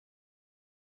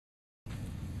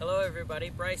Hello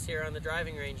everybody, Bryce here on the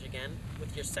driving range again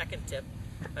with your second tip.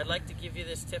 I'd like to give you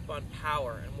this tip on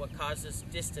power and what causes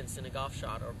distance in a golf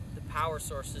shot, or the power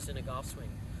sources in a golf swing.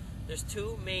 There's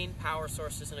two main power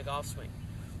sources in a golf swing.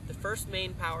 The first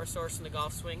main power source in a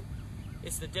golf swing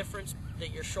is the difference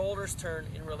that your shoulders turn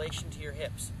in relation to your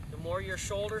hips. The more your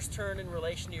shoulders turn in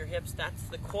relation to your hips, that's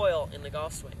the coil in the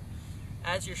golf swing.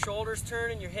 As your shoulders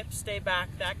turn and your hips stay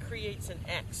back, that creates an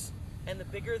X. And the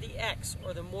bigger the X,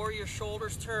 or the more your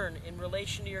shoulders turn in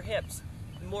relation to your hips,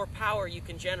 the more power you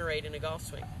can generate in a golf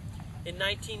swing. In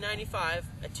 1995,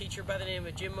 a teacher by the name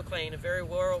of Jim McLean, a very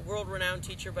world-renowned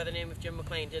teacher by the name of Jim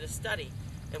McLean, did a study.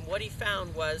 And what he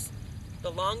found was the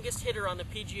longest hitter on the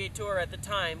PGA Tour at the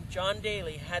time, John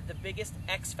Daly, had the biggest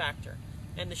X factor.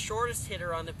 And the shortest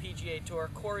hitter on the PGA Tour,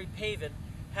 Corey Pavin,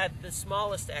 had the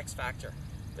smallest X factor.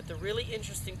 But the really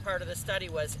interesting part of the study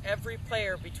was every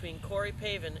player between Corey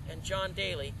Pavin and John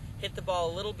Daly hit the ball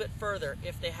a little bit further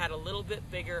if they had a little bit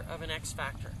bigger of an X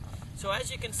factor. So as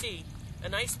you can see, a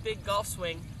nice big golf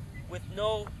swing with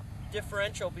no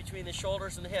differential between the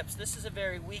shoulders and the hips. This is a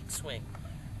very weak swing.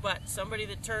 But somebody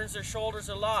that turns their shoulders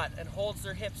a lot and holds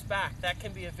their hips back, that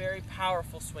can be a very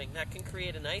powerful swing. That can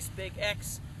create a nice big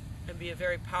X and be a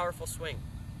very powerful swing.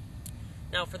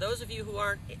 Now, for those of you who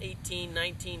aren't 18,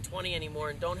 19, 20 anymore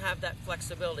and don't have that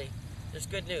flexibility, there's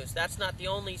good news. That's not the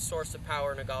only source of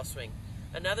power in a golf swing.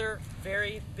 Another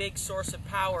very big source of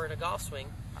power in a golf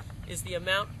swing is the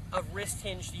amount of wrist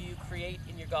hinge you create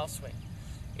in your golf swing.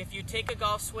 If you take a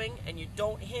golf swing and you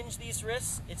don't hinge these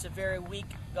wrists, it's a very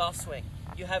weak golf swing.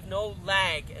 You have no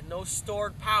lag and no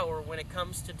stored power when it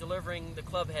comes to delivering the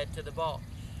club head to the ball.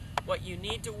 What you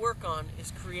need to work on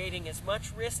is creating as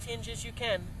much wrist hinge as you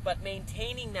can, but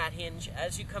maintaining that hinge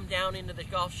as you come down into the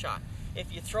golf shot.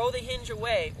 If you throw the hinge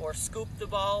away or scoop the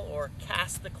ball or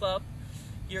cast the club,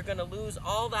 you're going to lose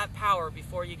all that power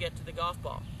before you get to the golf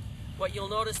ball. What you'll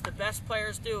notice the best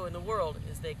players do in the world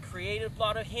is they create a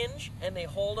lot of hinge and they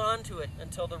hold on to it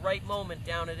until the right moment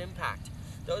down at impact.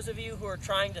 Those of you who are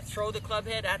trying to throw the club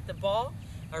head at the ball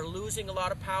are losing a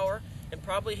lot of power and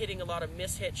probably hitting a lot of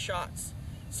mishit shots.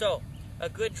 So, a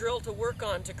good drill to work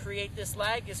on to create this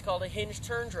lag is called a hinge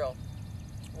turn drill,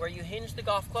 where you hinge the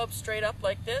golf club straight up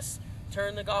like this,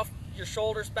 turn your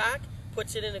shoulders back,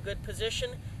 puts it in a good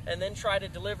position, and then try to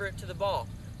deliver it to the ball.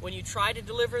 When you try to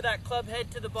deliver that club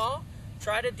head to the ball,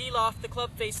 try to de-loft the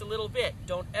club face a little bit.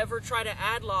 Don't ever try to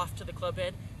add loft to the club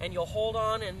head, and you'll hold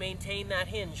on and maintain that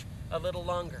hinge a little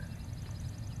longer.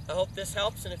 I hope this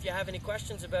helps, and if you have any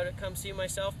questions about it, come see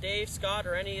myself, Dave, Scott,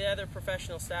 or any other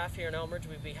professional staff here in Elmridge.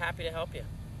 We'd be happy to help you.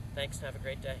 Thanks, and have a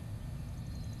great day.